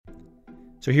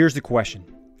So here's the question.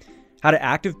 How do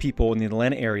active people in the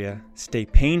Atlanta area stay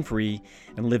pain-free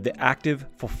and live the active,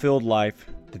 fulfilled life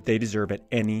that they deserve at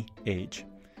any age?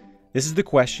 This is the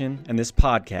question, and this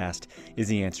podcast is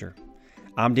the answer.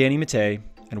 I'm Danny Matei,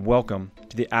 and welcome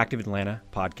to the Active Atlanta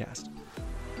podcast.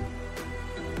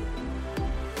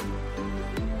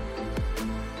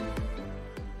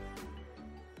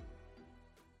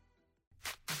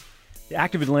 The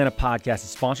Active Atlanta podcast is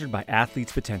sponsored by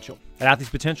Athletes Potential. At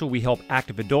Athletes Potential, we help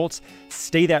active adults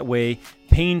stay that way,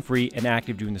 pain-free and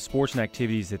active, doing the sports and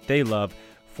activities that they love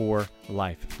for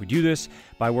life. We do this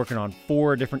by working on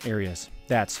 4 different areas.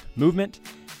 That's movement,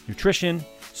 nutrition,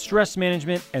 stress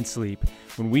management, and sleep.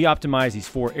 When we optimize these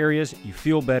 4 areas, you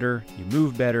feel better, you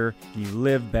move better, and you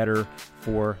live better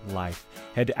for life.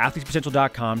 Head to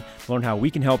athletespotential.com to learn how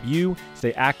we can help you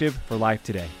stay active for life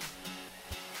today.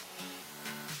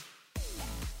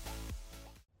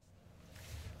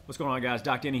 What's going on, guys?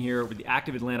 Doc Denny here with the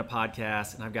Active Atlanta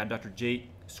podcast, and I've got Dr.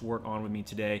 Swart on with me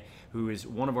today, who is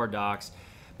one of our docs.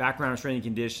 Background in strength and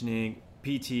conditioning,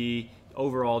 PT,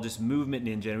 overall just movement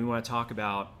ninja, and we want to talk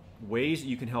about ways that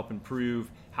you can help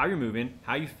improve how you're moving,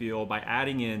 how you feel by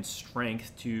adding in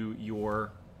strength to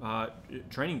your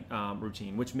training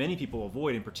routine, which many people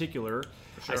avoid. In particular,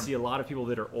 I see a lot of people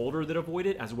that are older that avoid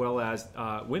it, as well as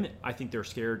women. I think they're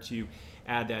scared to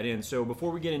add that in. So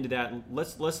before we get into that,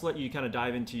 let's let you kind of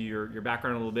dive into your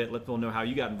background a little bit. Let people know how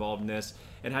you got involved in this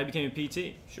and how you became a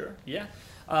PT. Sure. Yeah.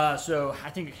 So I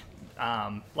think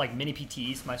like many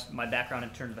PTs, my background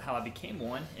in terms of how I became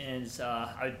one is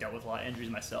I dealt with a lot of injuries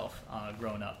myself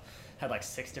growing up. Had like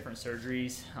 6 different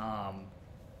surgeries.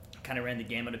 Kind of ran the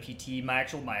gamut of PT. My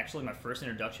first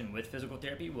introduction with physical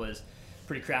therapy was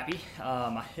pretty crappy.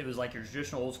 It was like your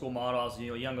traditional old school model. I was the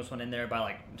youngest one in there by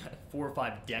like 4 or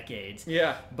 5 decades.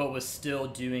 Yeah. But was still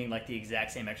doing like the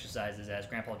exact same exercises as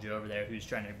Grandpa Joe over there, who's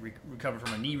trying to recover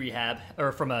from a knee rehab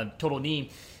or from a total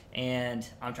knee. And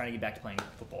I'm trying to get back to playing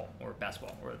football or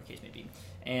basketball, or whatever the case may be.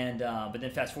 And but then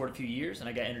fast forward a few years, and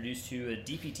I got introduced to a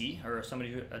DPT, or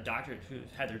somebody a doctorate who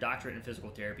had their doctorate in physical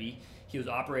therapy. He was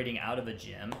operating out of a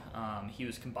gym. He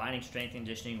was combining strength and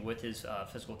conditioning with his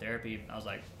physical therapy. I was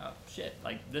like, oh shit,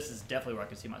 like this is definitely where I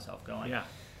could see myself going. Yeah.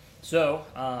 So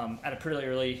at a pretty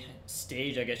early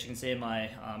stage, I guess you can say, in my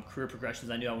career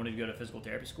progressions, I knew I wanted to go to physical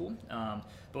therapy school,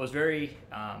 but was very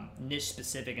niche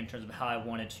specific in terms of how I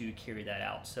wanted to carry that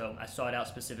out. So I sought out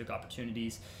specific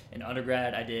opportunities. In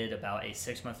undergrad, I did about a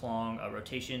 6-month-long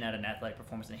rotation at an athletic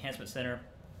performance enhancement center,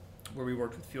 where we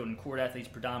worked with field and court athletes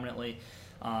predominantly,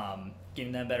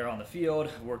 getting them better on the field.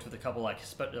 I worked with a couple like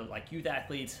youth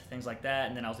athletes, things like that,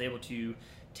 and then I was able to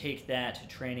take that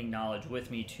training knowledge with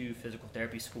me to physical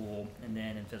therapy school, and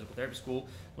then in physical therapy school,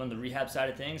 learn the rehab side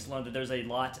of things, learn that there's a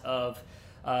lot of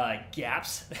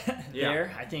gaps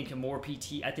there. I think more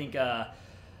PT, I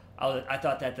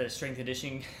thought that the strength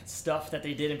conditioning stuff that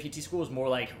they did in PT school was more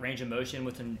like range of motion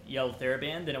with a yellow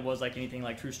TheraBand than it was like anything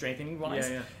like true strengthening wise.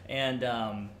 And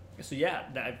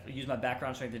I used my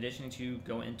background in strength conditioning to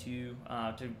go into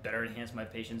to better enhance my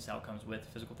patients' outcomes with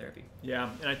physical therapy. Yeah,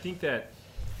 and I think that,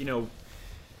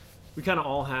 we kind of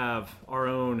all have our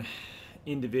own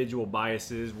individual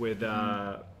biases with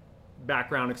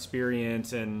background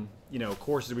experience and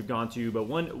courses we've gone to, but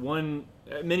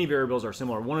many variables are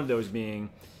similar. One of those being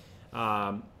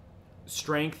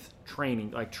strength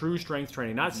training, like true strength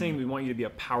training. Not saying we want you to be a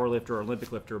power lifter or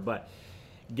Olympic lifter, but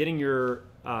getting your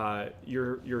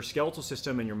skeletal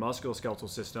system and your musculoskeletal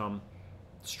system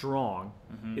strong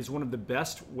is one of the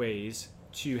best ways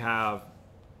to have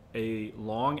a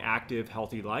long, active,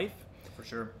 healthy life. For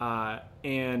sure.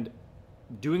 And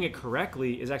doing it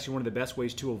correctly is actually one of the best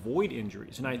ways to avoid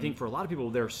injuries. And I think for a lot of people,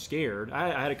 they're scared.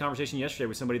 I had a conversation yesterday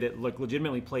with somebody that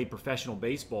legitimately played professional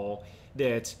baseball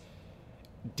that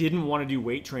didn't want to do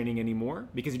weight training anymore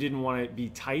because he didn't want to be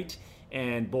tight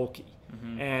and bulky.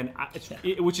 And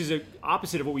which is the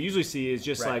opposite of what we usually see, is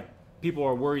just like people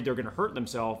are worried they're going to hurt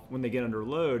themselves when they get under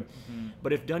load.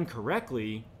 But if done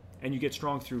correctly and you get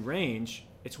strong through range,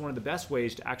 it's one of the best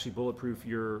ways to actually bulletproof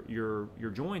your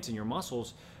joints and your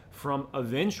muscles from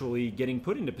eventually getting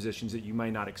put into positions that you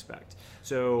might not expect.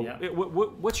 So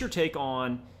what's your take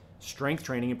on strength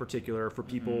training in particular for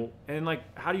people, and like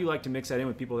how do you like to mix that in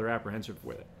with people that are apprehensive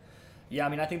with it? Yeah, I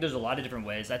mean, I think there's a lot of different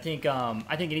ways. I think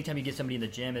anytime you get somebody in the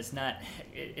gym,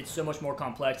 it's so much more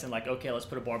complex than like, okay, let's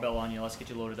put a barbell on you, let's get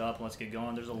you loaded up, and let's get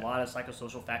going. There's a lot of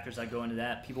psychosocial factors that go into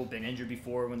that. People have been injured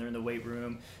before when they're in the weight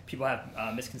room. People have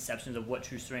misconceptions of what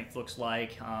true strength looks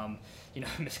like.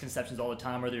 Misconceptions all the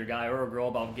time, whether you're a guy or a girl,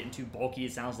 about getting too bulky,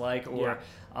 it sounds like, or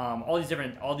all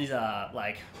these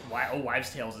like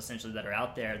wives' tales essentially that are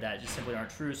out there that just simply aren't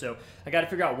true. So I got to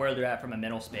figure out where they're at from a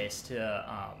mental space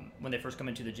to when they first come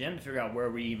into the gym, to figure out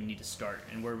where we even need to start,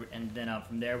 and then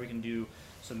from there we can do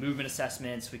some movement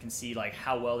assessments. We can see like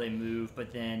how well they move,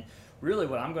 but then really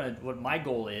what my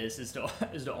goal is to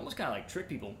almost kind of like trick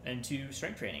people into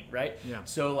strength training, right? Yeah.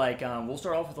 So like we'll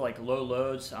start off with like low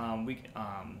loads.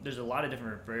 There's a lot of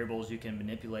different variables you can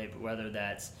manipulate, but whether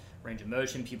that's range of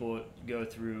motion people go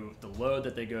through, the load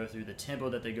that they go through, the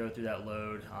tempo that they go through that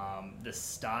load, the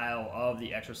style of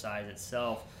the exercise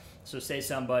itself. So say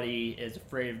somebody is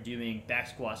afraid of doing back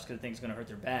squats because they think it's going to hurt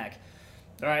their back.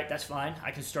 All right, that's fine.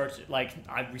 I can start,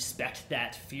 I respect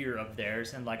that fear of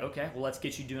theirs, and like, okay, well, let's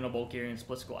get you doing a Bulgarian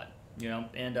split squat,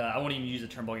 and I won't even use the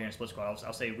term Bulgarian split squat.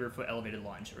 I'll say rear foot elevated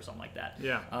lunge or something like that.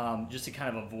 Yeah. Just to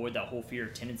kind of avoid that whole fear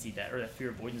tendency that fear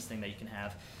avoidance thing that you can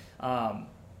have.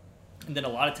 And then a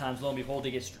lot of times, lo and behold,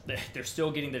 they're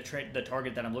still getting the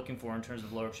target that I'm looking for in terms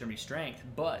of lower extremity strength,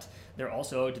 but they're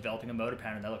also developing a motor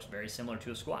pattern that looks very similar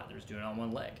to a squat. They're just doing it on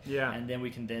one leg. Yeah. And then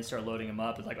we can then start loading them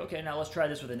up. It's like, okay, now let's try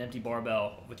this with an empty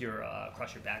barbell with your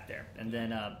across your back there. And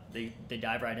then they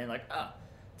dive right in like,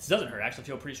 this doesn't hurt. I actually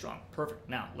feel pretty strong. Perfect.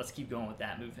 Now let's keep going with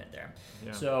that movement there.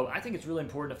 Yeah. So I think it's really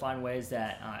important to find ways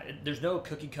that there's no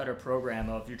cookie cutter program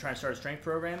of, if you're trying to start a strength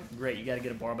program, great, you got to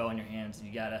get a barbell in your hands and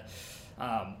you got to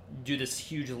do this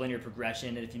huge linear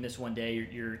progression, and if you miss one day,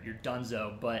 you're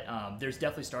donezo. But there's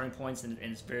definitely starting points, and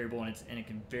it's variable, and it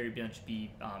can very much be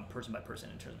person by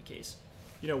person in terms of the case.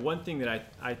 One thing that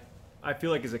I feel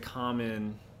like is a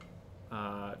common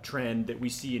trend that we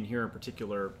see in here in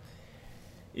particular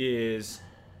is,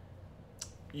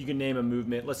 you can name a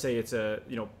movement. Let's say it's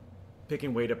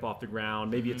picking weight up off the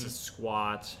ground. Maybe it's a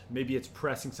squat. Maybe it's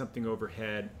pressing something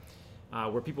overhead.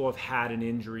 Where people have had an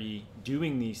injury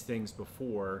doing these things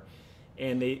before,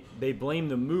 and they blame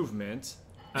the movement.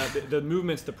 The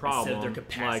movement's the problem. Instead of their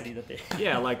capacity that they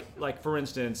yeah, like for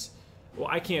instance, well,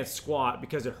 I can't squat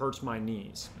because it hurts my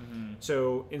knees. Mm-hmm.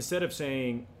 So instead of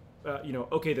saying,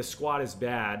 okay, the squat is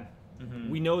bad,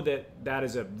 we know that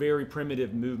is a very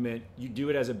primitive movement. You do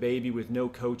it as a baby with no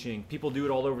coaching. People do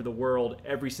it all over the world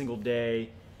every single day,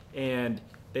 and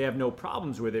they have no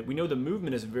problems with it. We know the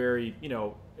movement is very,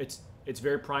 it's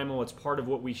very primal. It's part of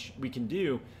what we can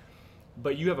do,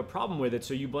 but you have a problem with it,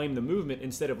 so you blame the movement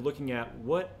instead of looking at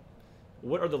what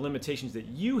are the limitations that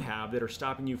you have that are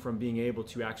stopping you from being able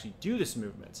to actually do this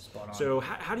movement. Spot on. So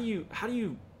how do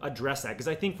you address that? Because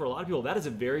I think for a lot of people that is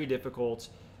a very difficult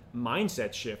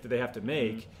mindset shift that they have to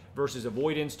make versus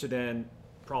avoidance to then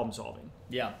problem solving.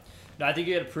 Yeah. No, I think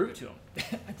you got to prove it to them.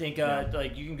 I think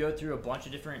like you can go through a bunch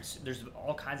of different. There's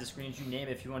all kinds of screens, you name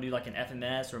it. If you want to do like an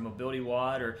FMS or a mobility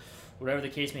WOD or whatever the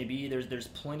case may be, there's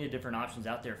plenty of different options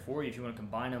out there for you if you want to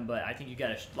combine them. But I think you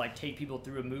got to take people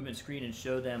through a movement screen and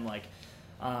show them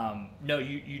no,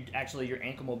 you actually, your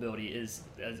ankle mobility is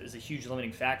a huge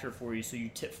limiting factor for you. So you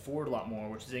tip forward a lot more,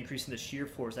 which is increasing the shear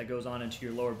force that goes on into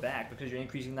your lower back because you're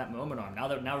increasing that moment arm.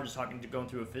 Now we're just going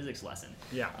through a physics lesson.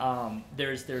 Yeah.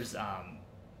 There's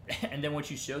and then once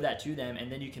you show that to them,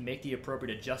 and then you can make the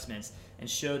appropriate adjustments and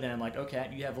show them like, okay,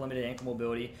 you have limited ankle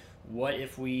mobility. What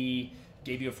if we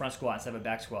gave you a front squat instead of a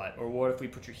back squat? Or what if we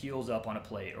put your heels up on a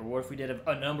plate? Or what if we did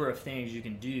a number of things you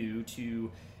can do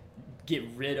to get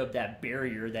rid of that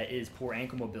barrier that is poor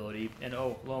ankle mobility? And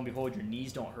lo and behold, your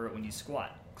knees don't hurt when you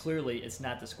squat. Clearly, it's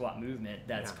not the squat movement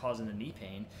that's causing the knee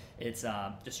pain. It's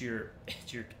just your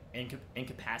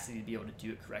incapacity to be able to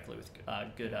do it correctly with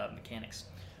good mechanics.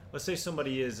 Let's say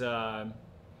somebody is,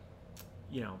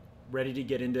 ready to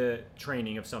get into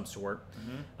training of some sort.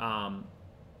 Mm-hmm.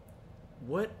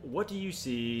 What do you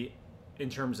see in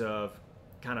terms of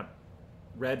kind of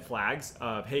red flags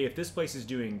of, hey, if this place is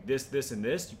doing this, this, and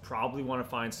this, you probably want to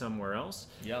find somewhere else?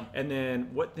 Yeah. And then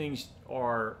what things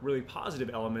are really positive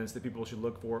elements that people should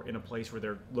look for in a place where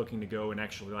they're looking to go and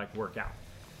actually work out?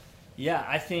 Yeah,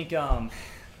 I think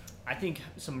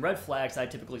some red flags I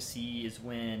typically see is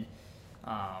when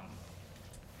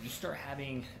you start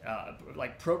having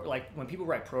when people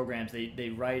write programs,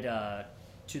 they write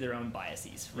to their own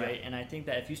biases, right? Yeah. And I think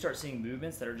that if you start seeing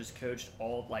movements that are just coached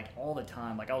all the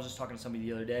time, I was just talking to somebody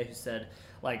the other day who said,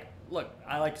 look,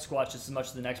 I like squats just as much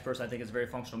as the next person. I think it's a very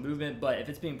functional movement, but if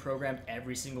it's being programmed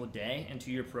every single day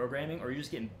into your programming, or you're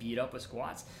just getting beat up with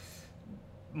squats,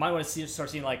 might want to start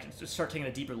taking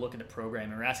a deeper look at the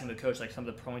programming, or asking the coach like some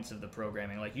of the points of the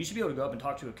programming. Like, you should be able to go up and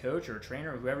talk to a coach or a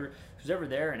trainer or who's ever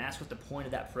there and ask what the point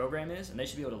of that program is, and they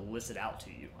should be able to list it out to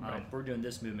you. Right. We're doing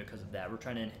this movement because of that. We're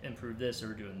trying to improve this, or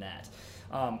we're doing that.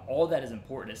 All that is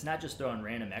important. It's not just throwing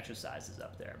random exercises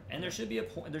up there. And there should be a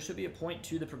point. There should be a point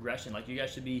to the progression. Like, you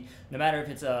guys should be, no matter if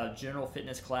it's a general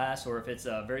fitness class or if it's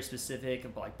a very specific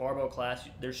like barbell class,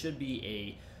 there should be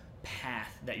a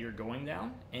path that you're going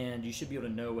down, and you should be able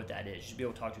to know what that is. You should be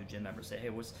able to talk to a gym member and say, hey,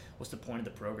 what's the point of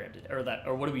the program today,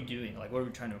 or what are we doing, like what are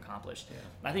we trying to accomplish?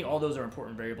 I think all those are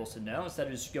important variables to know, instead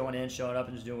of just going in, showing up,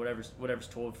 and just doing whatever's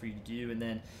told for you to do. And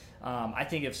then I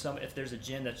think if there's a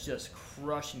gym that's just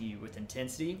crushing you with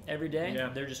intensity every day,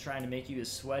 they're just trying to make you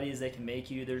as sweaty as they can make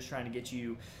you. They're just trying to get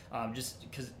you, just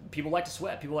because people like to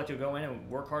sweat. People like to go in and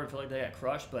work hard and feel like they got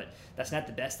crushed, but that's not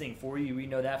the best thing for you. We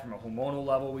know that from a hormonal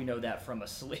level. We know that from a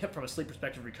sleep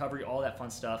perspective, recovery, all that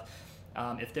fun stuff.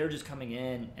 If they're just coming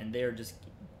in and they're just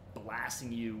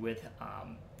blasting you with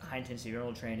high intensity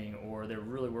interval training, or they're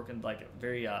really working like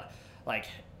very like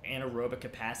anaerobic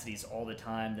capacities all the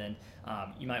time, then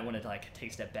you might want to like take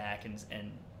a step back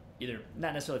and either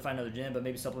not necessarily find another gym, but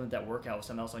maybe supplement that workout with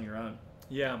something else on your own.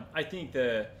 Yeah, I think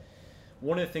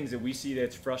one of the things that we see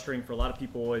that's frustrating for a lot of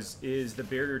people is the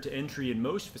barrier to entry in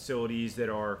most facilities that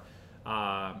are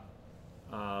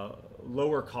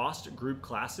lower cost group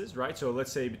classes, right? So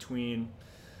let's say between,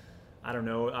 I don't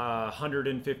know,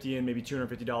 $150 and maybe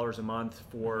 $250 a month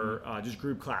for just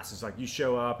group classes. Like, you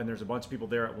show up and there's a bunch of people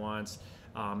there at once.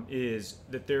 Is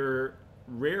that there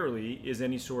rarely is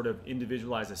any sort of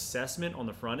individualized assessment on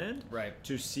the front end, right,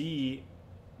 to see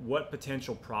what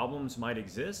potential problems might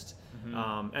exist.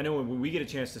 I know when we get a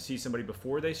chance to see somebody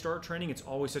before they start training, it's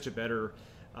always such a better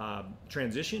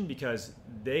transition, because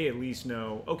they at least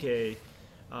know, okay,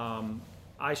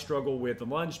 I struggle with the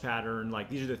lunge pattern, like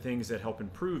these are the things that help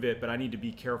improve it, but I need to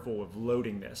be careful of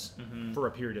loading this for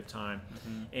a period of time.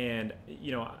 And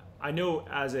I know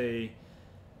as a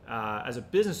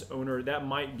business owner, that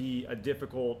might be a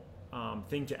difficult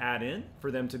thing to add in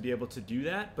for them to be able to do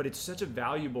that, but it's such a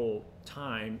valuable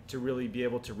time to really be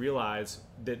able to realize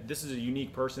that this is a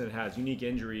unique person that has unique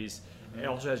injuries, and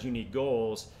also has unique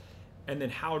goals. And then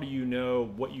how do you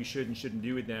know what you should and shouldn't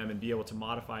do with them, and be able to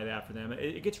modify that for them?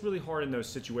 It gets really hard in those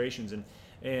situations.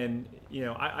 And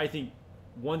I think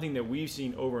one thing that we've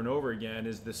seen over and over again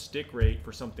is the stick rate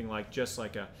for something like just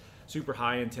like a super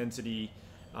high intensity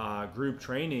group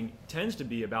training tends to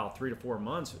be about 3 to 4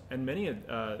 months. And many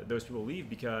of those people leave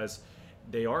because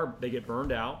they get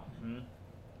burned out,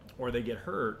 or they get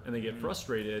hurt and they get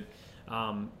frustrated.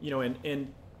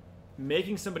 And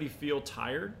making somebody feel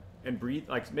tired and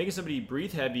making somebody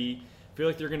breathe heavy, feel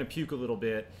like they're going to puke a little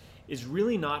bit, is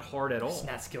really not hard at all. It's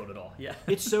not skilled at all. Yeah,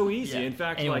 it's so easy. In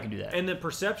fact, anyone can do that. And the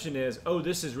perception is, oh,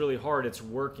 this is really hard, it's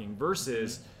working.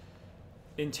 Versus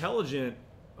intelligent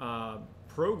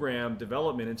program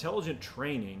development, intelligent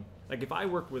training. Like, if I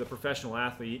work with a professional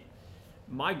athlete,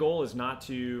 my goal is not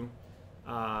to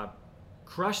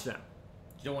crush them.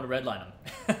 You don't want to redline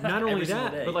them. Not only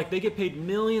that, but like, they get paid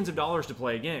millions of dollars to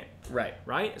play a game.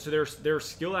 Right. So their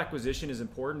skill acquisition is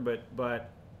important, but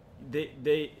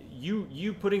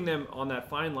you putting them on that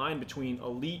fine line between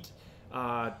elite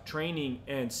training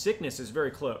and sickness is very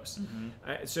close.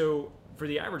 So for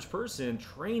the average person,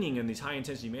 training in these high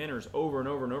intensity manners over and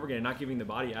over and over again, and not giving the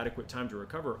body adequate time to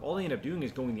recover, all they end up doing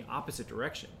is going the opposite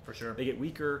direction. For sure. They get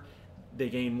weaker. They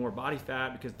gain more body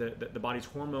fat because the body's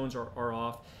hormones are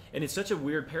off. And it's such a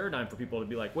weird paradigm for people to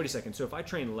be like, wait a second, so if I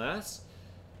train less,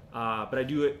 but I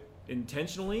do it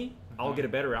intentionally, I'll get a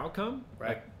better outcome? Right.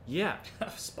 Like, yeah.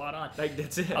 Spot on. Like,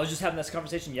 that's it. I was just having this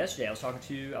conversation yesterday. I was talking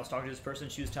to this person.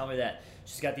 She was telling me that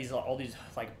she's got all these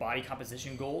like body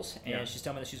composition goals, and she's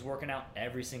telling me that she's working out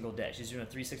every single day. She's doing a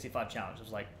 365 challenge. I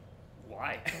was like,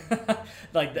 why?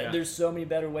 There's so many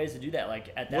better ways to do that. Like,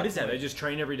 at that what is that? They just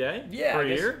train every day? Yeah, for a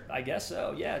year? I guess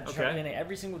so. Yeah, training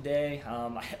every single day.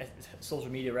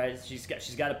 Social media, right? She's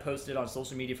got to post it on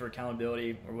social media for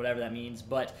accountability or whatever that means.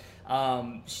 But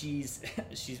she's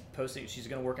posting. She's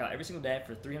going to work out every single day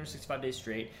for 365 days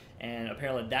straight, and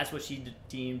apparently that's what she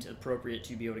deemed appropriate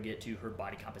to be able to get to her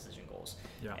body composition goals.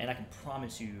 Yeah. And I can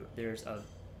promise you, there's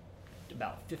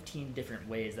about 15 different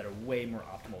ways that are way more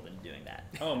optimal than doing that.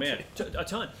 Oh man, a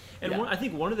ton. And I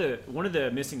think one of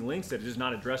the missing links that is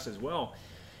not addressed as well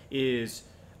is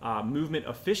movement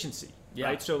efficiency.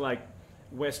 Right. So like,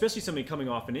 especially somebody coming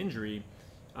off an injury,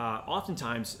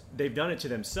 oftentimes they've done it to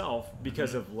themselves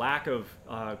because of lack of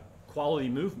quality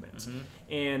movements.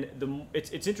 And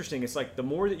it's interesting. It's like the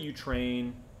more that you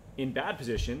train in bad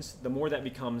positions, the more that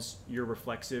becomes your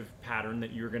reflexive pattern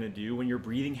that you're going to do when you're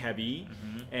breathing heavy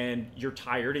and you're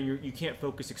tired and you can't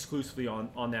focus exclusively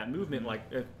on that movement. Like,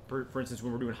 for instance,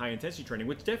 when we're doing high intensity training,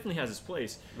 which definitely has its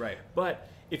place. Right. But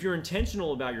if you're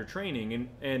intentional about your training,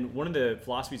 and one of the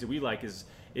philosophies that we like is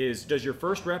does your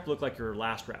first rep look like your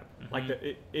last rep? Like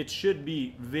it should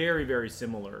be very, very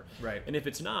similar. Right. And if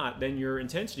it's not, then your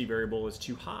intensity variable is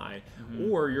too high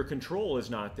or your control is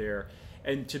not there.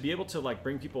 And to be able to like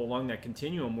bring people along that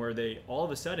continuum where they all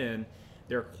of a sudden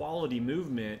their quality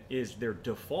movement is their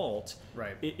default,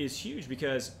 right, it is huge,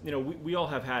 because you know we all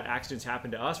have had accidents happen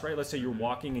to us, right? Let's say you're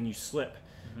walking and you slip.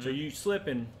 So you slip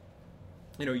and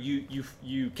you know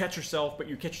you catch yourself, but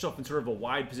you catch yourself in sort of a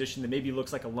wide position that maybe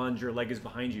looks like a lunge, your leg is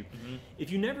behind you.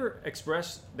 If you never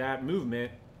express that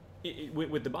movement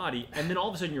with the body, and then all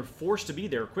of a sudden you're forced to be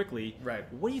there quickly, right,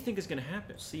 what do you think is going to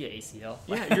happen? See ya, ACL.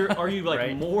 Yeah, are you like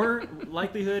right? more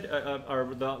likelihood, or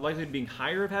the likelihood of being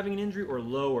higher of having an injury, or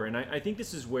lower? And I think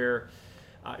this is where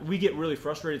we get really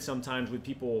frustrated sometimes with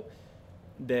people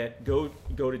that go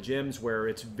to gyms where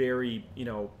it's very, you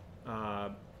know,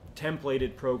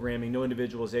 templated programming, no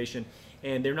individualization,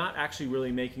 and they're not actually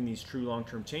really making these true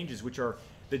long-term changes, which are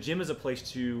the gym is a place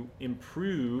to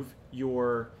improve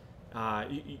your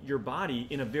body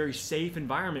in a very safe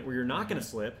environment where you're not going to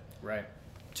slip, right,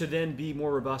 to then be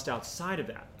more robust outside of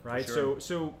that, right? Sure.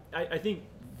 So I think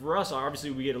for us,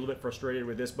 obviously we get a little bit frustrated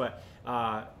with this, but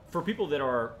for people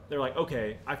they're like,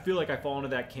 okay, I feel like I fall into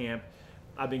that camp.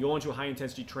 I've been going to a high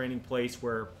intensity training place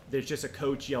where there's just a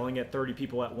coach yelling at 30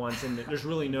 people at once, and there's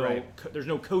really no right, there's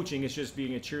no coaching. It's just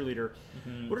being a cheerleader.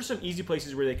 What are some easy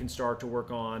places where they can start to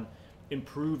work on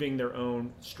improving their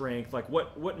own strength? Like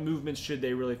what movements should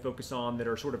they really focus on that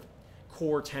are sort of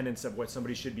core tenets of what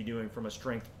somebody should be doing from a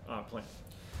strength plan?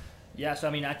 Yeah, so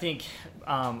I mean, I think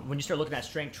when you start looking at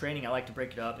strength training, I like to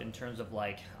break it up in terms of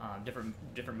like different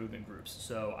movement groups.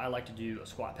 So I like to do a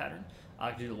squat pattern, I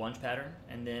like to do the lunge pattern,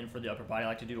 and then for the upper body, I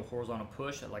like to do a horizontal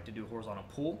push, I like to do a horizontal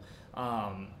pull,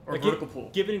 or like vertical pull.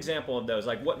 Give an example of those.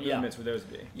 Like what movements would those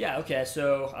be? Yeah, okay,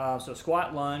 so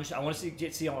squat, lunge, I want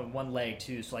to see on one leg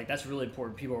too, so like that's really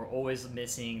important. People are always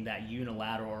missing that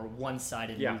unilateral or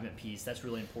one-sided movement piece. That's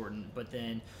really important. But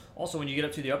then also when you get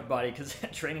up to the upper body, because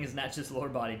training is not just lower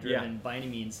body driven by any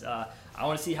means, I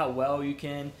want to see how well you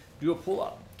can do a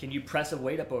pull-up. Can you press a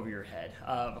weight up over your head?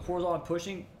 Horizontal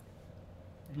pushing,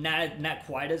 not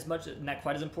quite as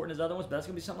important as other ones, but that's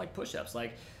gonna be something like push-ups.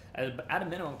 Like at a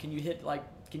minimum, can you hit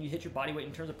your body weight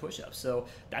in terms of push-ups? So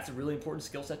that's a really important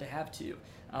skill set to have too.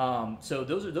 So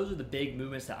those are the big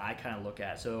movements that I kind of look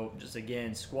at. So just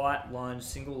again, squat, lunge,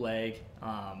 single leg,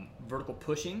 vertical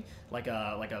pushing, like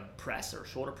a press or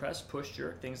shoulder press, push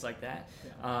jerk, things like that.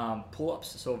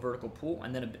 Pull-ups, so vertical pull,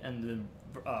 and then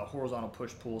horizontal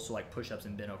push pull, so like push-ups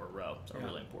and bent over row. So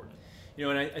really important. You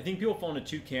know, and I think people fall into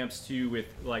two camps too. With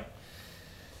like,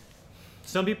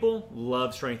 some people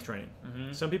love strength training.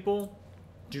 Some people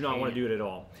do not want to do it at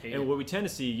all. And what we tend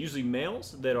to see, usually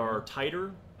males that are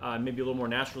tighter, maybe a little more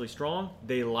naturally strong,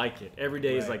 they like it. Every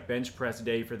day is like bench press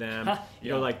day for them.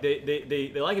 You know, like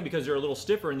they like it because they're a little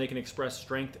stiffer and they can express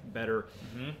strength better.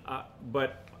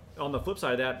 But on the flip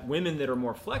side of that, women that are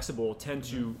more flexible tend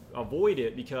to avoid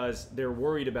it because they're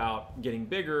worried about getting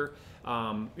bigger,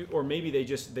 or maybe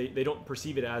they don't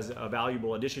perceive it as a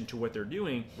valuable addition to what they're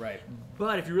doing. Right.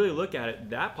 But if you really look at it,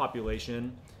 that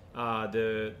population,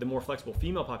 the more flexible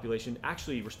female population,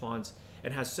 actually responds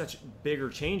and has such bigger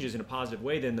changes in a positive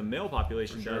way than the male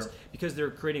population does, because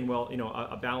they're creating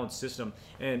a balanced system.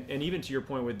 And even to your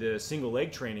point with the single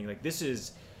leg training, like this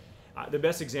is the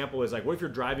best example is like, what if you're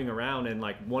driving around and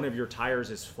like one of your tires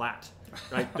is flat,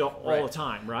 right? all the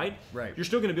time, right? Right. You're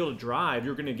still going to be able to drive.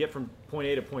 You're going to get from point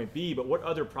A to point B, but what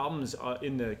other problems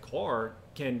in the car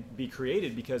can be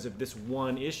created because of this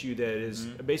one issue that is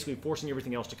basically forcing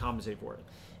everything else to compensate for it?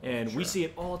 And we see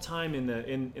it all the time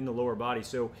in the lower body.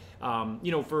 So,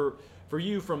 for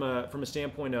you from a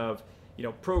standpoint of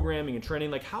programming and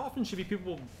training, like how often should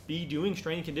people be doing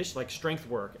strength and conditioning, like strength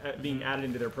work, being added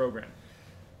into their program?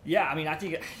 Yeah, I mean, I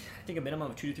think a minimum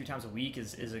of 2 to 3 times a week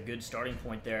is a good starting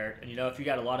point there. And if you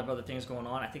got a lot of other things going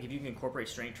on, I think if you can incorporate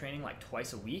strength training like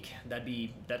twice a week,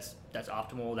 that's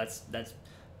optimal. That's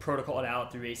protocoled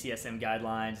out through ACSM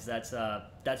guidelines.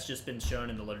 That's just been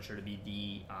shown in the literature to be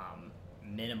the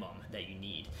minimum that you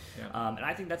need. And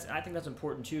I think that's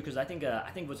important too, because I think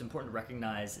what's important to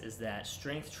recognize is that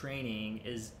strength training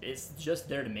it's just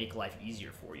there to make life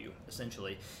easier for you.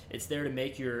 Essentially, it's there to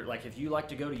make like, if you like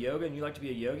to go to yoga and you like to be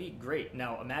a yogi, great.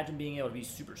 Now imagine being able to be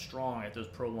super strong at those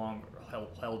prolonged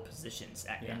held positions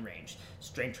at end range.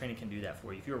 Strength training can do that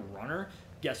for you. If you're a runner,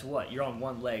 guess what? You're on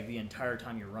one leg the entire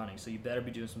time you're running, so you better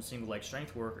be doing some single leg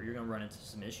strength work or you're going to run into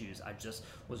some issues. I just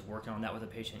was working on that with a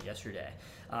patient yesterday,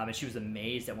 and she was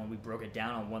amazed that when we broke it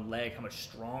down on one leg, how much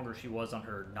stronger she was on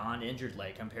her non-injured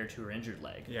leg compared to her injured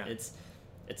leg. Yeah.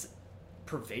 It's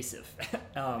pervasive.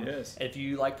 Yes. If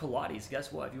you like Pilates,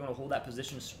 guess what? If you want to hold that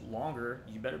position longer,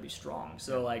 you better be strong.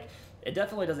 So like, it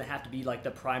definitely doesn't have to be like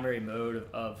the primary mode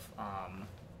of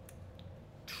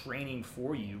training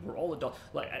for you. We're all adults,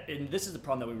 and this is the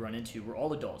problem that we run into. We're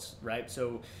all adults, right?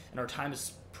 So, and our time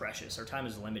is precious. Our time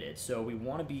is limited. So we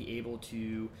want to be able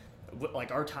to,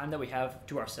 like, our time that we have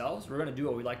to ourselves, we're going to do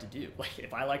what we like to do. Like,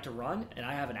 if I like to run and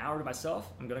I have an hour to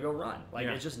myself, I'm going to go run. Like,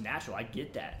 it's just natural. I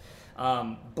get that.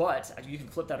 But you can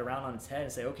flip that around on its head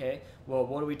and say, okay, well,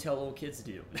 what do we tell little kids to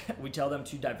do? We tell them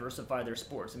to diversify their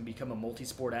sports and become a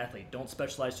multi-sport athlete. Don't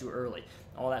specialize too early.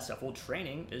 All that stuff. Well,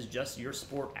 training is just your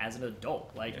sport as an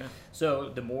adult. So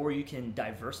the more you can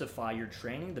diversify your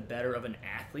training, the better of an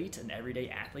athlete, an everyday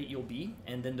athlete you'll be,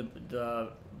 and then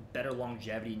the better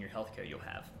longevity in your healthcare you'll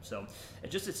have. So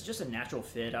it's just a natural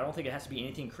fit. I don't think it has to be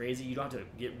anything crazy. You don't have to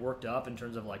get worked up in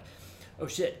terms of like, oh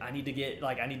shit, I need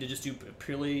to just do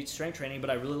purely strength training, but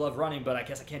I really love running, but I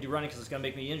guess I can't do running because it's going to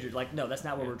make me injured. Like, no, that's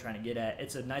not what we're trying to get at.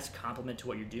 It's a nice complement to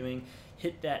what you're doing.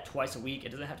 Hit that twice a week. It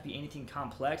doesn't have to be anything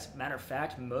complex. Matter of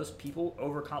fact, most people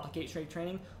overcomplicate strength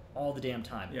training all the damn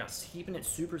time. Yeah. Keeping it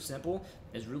super simple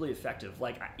is really effective.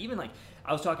 I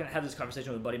was had this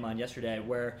conversation with a buddy of mine yesterday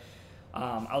where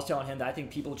I was telling him that I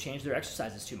think people change their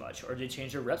exercises too much, or they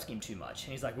change their rep scheme too much.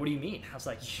 And he's like, what do you mean? I was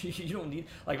like, you don't need,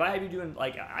 like, if I have you doing,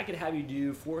 like, I could have you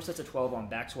do 4 sets of 12 on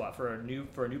back squat for a new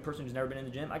person who's never been in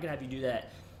the gym. I could have you do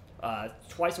that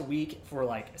twice a week for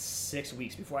like 6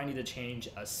 weeks before I need to change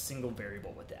a single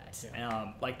variable with that.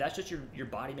 Yeah. That's just your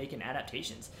body making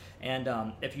adaptations. And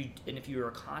if you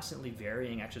are constantly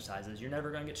varying exercises, you're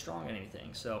never going to get strong at anything.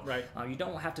 So you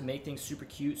don't have to make things super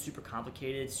cute, super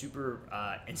complicated, super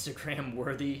Instagram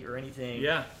worthy or anything.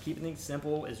 Yeah. Keeping things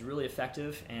simple is really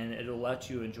effective, and it'll let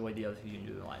you enjoy the other things you can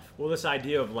do in life. Well, this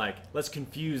idea of like, let's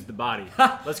confuse the body,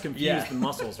 let's confuse the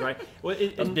muscles, right? Well,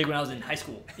 that was big when I was in high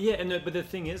school. Yeah, but the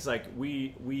thing is, like,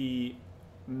 we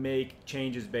make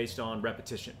changes based on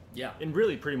repetition. Yeah. And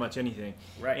really pretty much anything.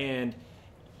 Right. And,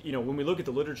 when we look at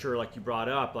the literature, like you brought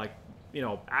up, like,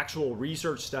 actual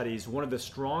research studies, one of the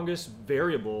strongest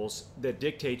variables that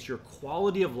dictates your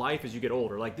quality of life as you get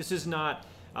older. Like, this is not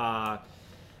a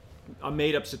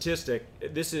made-up statistic.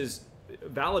 This is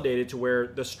validated to where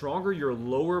the stronger your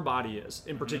lower body is,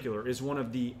 in particular, is one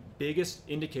of the biggest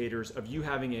indicators of you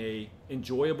having a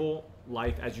enjoyable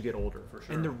life as you get older. For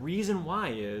sure. And the reason why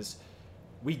is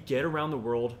we get around the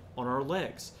world on our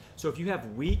legs. So if you have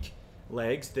weak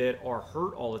legs that are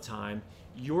hurt all the time,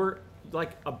 your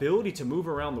ability to move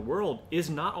around the world is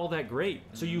not all that great.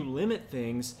 So you limit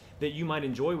things that you might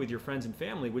enjoy with your friends and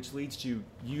family, which leads to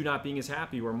you not being as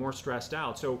happy or more stressed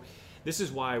out. So this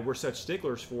is why we're such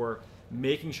sticklers for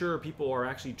making sure people are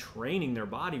actually training their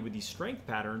body with these strength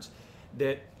patterns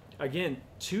that, again,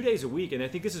 2 days a week. And I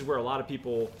think this is where a lot of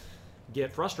people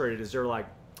get frustrated, is they're like,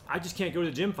 I just can't go to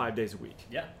the gym 5 days a week.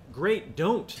 Yeah. Great,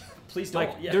 don't. Please don't.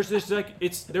 Like, yeah.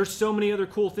 There's so many other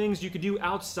cool things you could do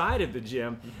outside of the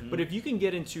gym. Mm-hmm. But if you can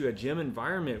get into a gym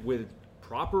environment with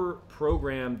proper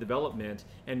program development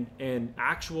and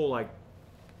actual like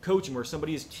coaching where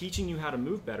somebody is teaching you how to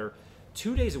move better,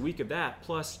 2 days a week of that,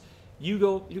 plus you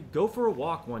go for a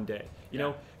walk one day. You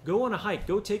know, go on a hike.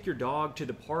 Go take your dog to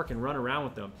the park and run around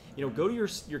with them. Go to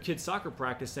your kid's soccer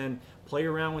practice and play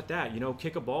around with that.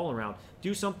 Kick a ball around.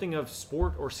 Do something of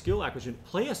sport or skill acquisition.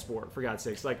 Play a sport, for God's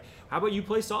sakes. Like, how about you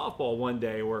play softball one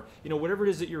day, or whatever it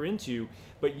is that you're into.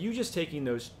 But you just taking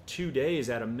those 2 days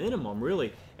at a minimum,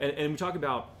 really. And we talk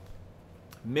about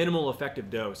minimal effective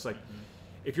dose. Like,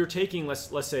 if you're taking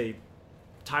let's say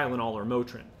Tylenol or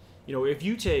Motrin, if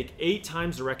you take 8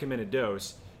 times the recommended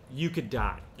dose, you could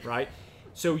die, right?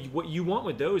 So what you want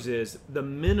with those is the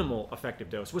minimal effective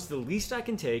dose. What's the least I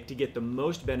can take to get the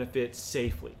most benefit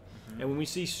safely? And when we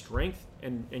see strength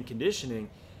and conditioning,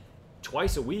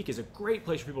 twice a week is a great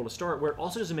place for people to start, where it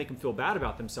also doesn't make them feel bad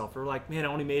about themselves. They're like, man, I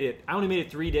only made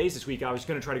it 3 days this week. I was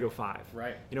going to try to go 5.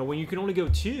 Right. When you can only go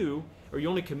 2, or you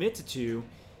only commit to 2,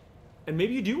 and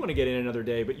maybe you do want to get in another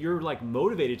day, but you're like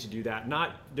motivated to do that,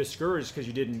 not discouraged because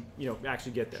you didn't,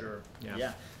 actually get there. Sure.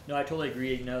 Yeah. No, I totally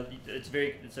agree.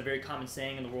 It's a very common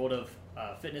saying in the world of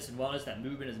fitness and wellness that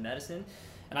movement is medicine,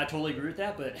 and I totally agree with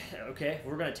that. But okay, if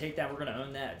we're going to take that, we're going to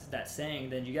own that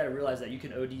saying. Then you got to realize that you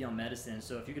can OD on medicine.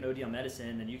 So if you can OD on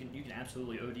medicine, then you can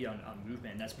absolutely OD on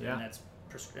movement. That's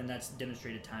and that's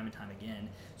demonstrated time and time again.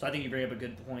 So I think you bring up a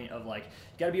good point of like,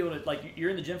 you got to be able to, like, you're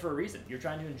in the gym for a reason. You're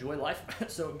trying to enjoy life.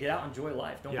 So get out and enjoy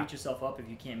life. Don't beat yourself up if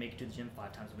you can't make it to the gym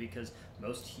 5 times a week, because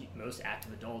most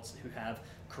active adults who have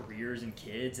careers and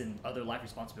kids and other life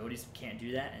responsibilities can't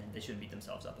do that, and they shouldn't beat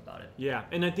themselves up about it. Yeah,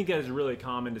 and I think that is really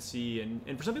common to see.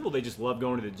 And for some people, they just love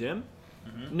going to the gym.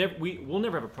 We'll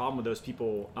never have a problem with those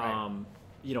people,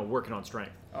 working on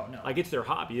strength. Oh, no. Like, it's their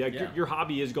hobby. Like, your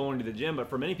hobby is going to the gym, but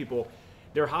for many people,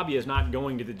 their hobby is not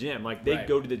going to the gym. Like, they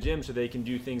go to the gym so they can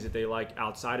do things that they like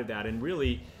outside of that. And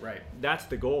really, that's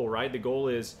the goal, right? The goal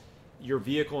is your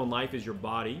vehicle in life is your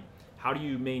body. How do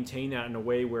you maintain that in a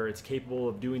way where it's capable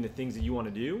of doing the things that you want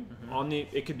to do?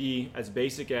 It could be as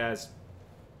basic as,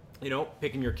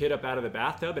 picking your kid up out of the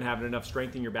bathtub and having enough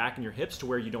strength in your back and your hips to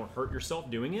where you don't hurt yourself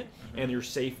doing it, and you're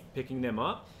safe picking them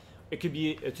up. It could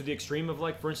be to the extreme of,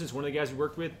 like, for instance, one of the guys we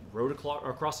worked with rowed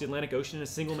across the Atlantic Ocean in a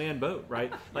single-man boat,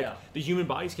 right? Like, the human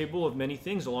body is capable of many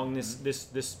things along this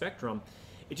spectrum.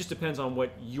 It just depends on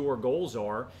what your goals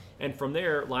are, and from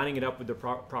there, lining it up with the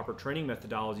proper training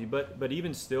methodology. But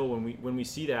even still, when we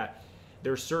see that,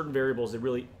 there are certain variables that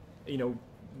really,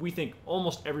 we think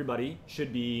almost everybody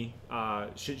should be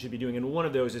doing, and one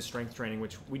of those is strength training,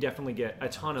 which we definitely get a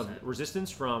ton of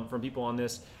resistance from people on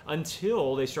this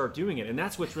until they start doing it. And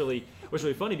that's what's really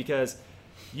funny, because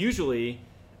usually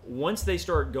once they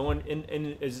start going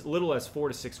in as little as 4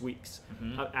 to 6 weeks,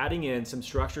 adding in some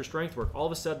structure strength work, all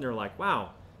of a sudden they're like,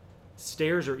 wow,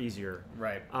 stairs are easier.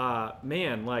 Right.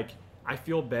 Man, like, I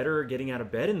feel better getting out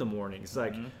of bed in the mornings.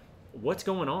 Like, what's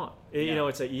going on?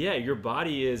 It's like, your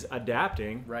body is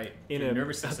adapting in a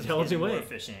nervous system intelligent way. More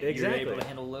efficient. Exactly. You're able to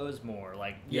handle loads more.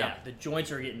 Like, the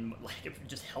joints are getting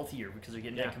just healthier because they're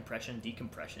getting that compression,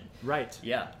 decompression. Right.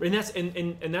 Yeah.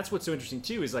 And that's what's so interesting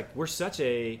too, is like, we're such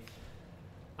a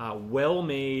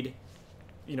well-made,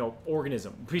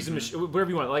 organism, piece of whatever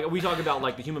you want. Like, we talk about,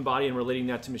 like, the human body and relating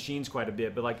that to machines quite a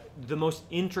bit, but, like, the most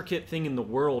intricate thing in the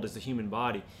world is the human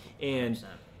body. And 100%.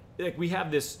 Like, we have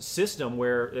this system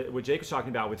where, what Jake was talking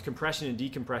about with compression and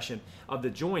decompression of the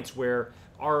joints, where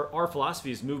our philosophy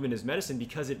is movement is medicine,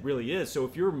 because it really is. So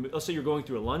if let's say you're going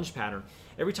through a lunge pattern,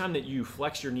 every time that you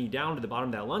flex your knee down to the bottom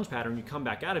of that lunge pattern, you come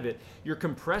back out of it, you're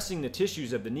compressing the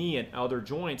tissues of the knee and other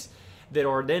joints that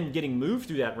are then getting moved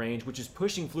through that range, which is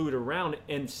pushing fluid around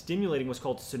and stimulating what's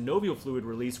called synovial fluid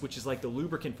release, which is like the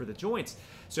lubricant for the joints.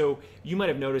 So you might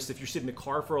have noticed, if you're sitting in the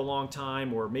car for a long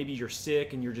time, or maybe you're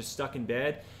sick and you're just stuck in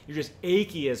bed, you're just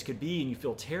achy as could be and you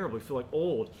feel terrible, you feel like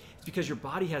old. It's because your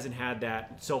body hasn't had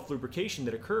that self-lubrication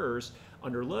that occurs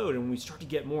under load. And when we start to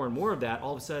get more and more of that,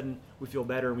 all of a sudden we feel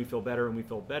better and we feel better and we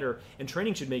feel better. And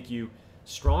training should make you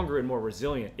stronger and more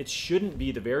resilient. It shouldn't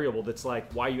be the variable that's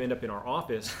like why you end up in our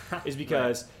office is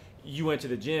because you went to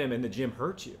the gym and the gym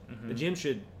hurt you. The gym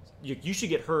you should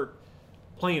get hurt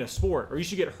playing a sport, or you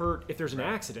should get hurt if there's an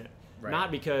accident,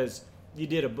 not because you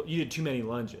did too many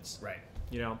lunges. Right.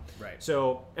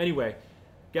 So anyway,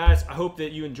 guys, I hope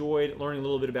that you enjoyed learning a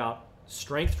little bit about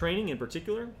strength training in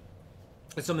particular.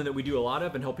 It's something that we do a lot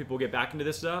of and help people get back into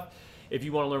this stuff. If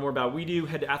you want to learn more about what we do,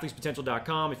 head to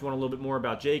athletespotential.com. If you want a little bit more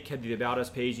about Jake, head to the About Us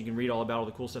page. You can read all about all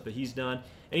the cool stuff that he's done.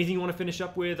 Anything you want to finish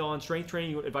up with on strength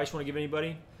training? Advice you want to give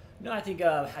anybody? No, I think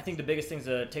the biggest things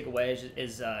to take away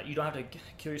is you don't have to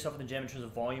kill yourself in the gym in terms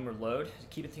of volume or load.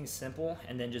 Keep things simple,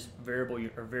 and then just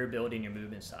variability in your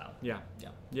movement style. Yeah,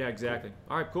 exactly. Cool.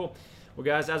 All right, cool. Well,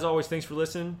 guys, as always, thanks for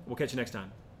listening. We'll catch you next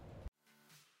time.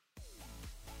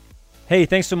 Hey,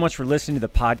 thanks so much for listening to the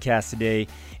podcast today.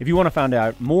 If you want to find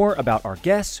out more about our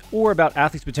guests or about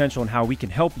Athletes Potential and how we can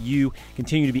help you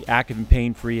continue to be active and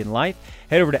pain-free in life,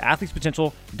 head over to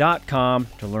athletespotential.com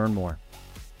to learn more.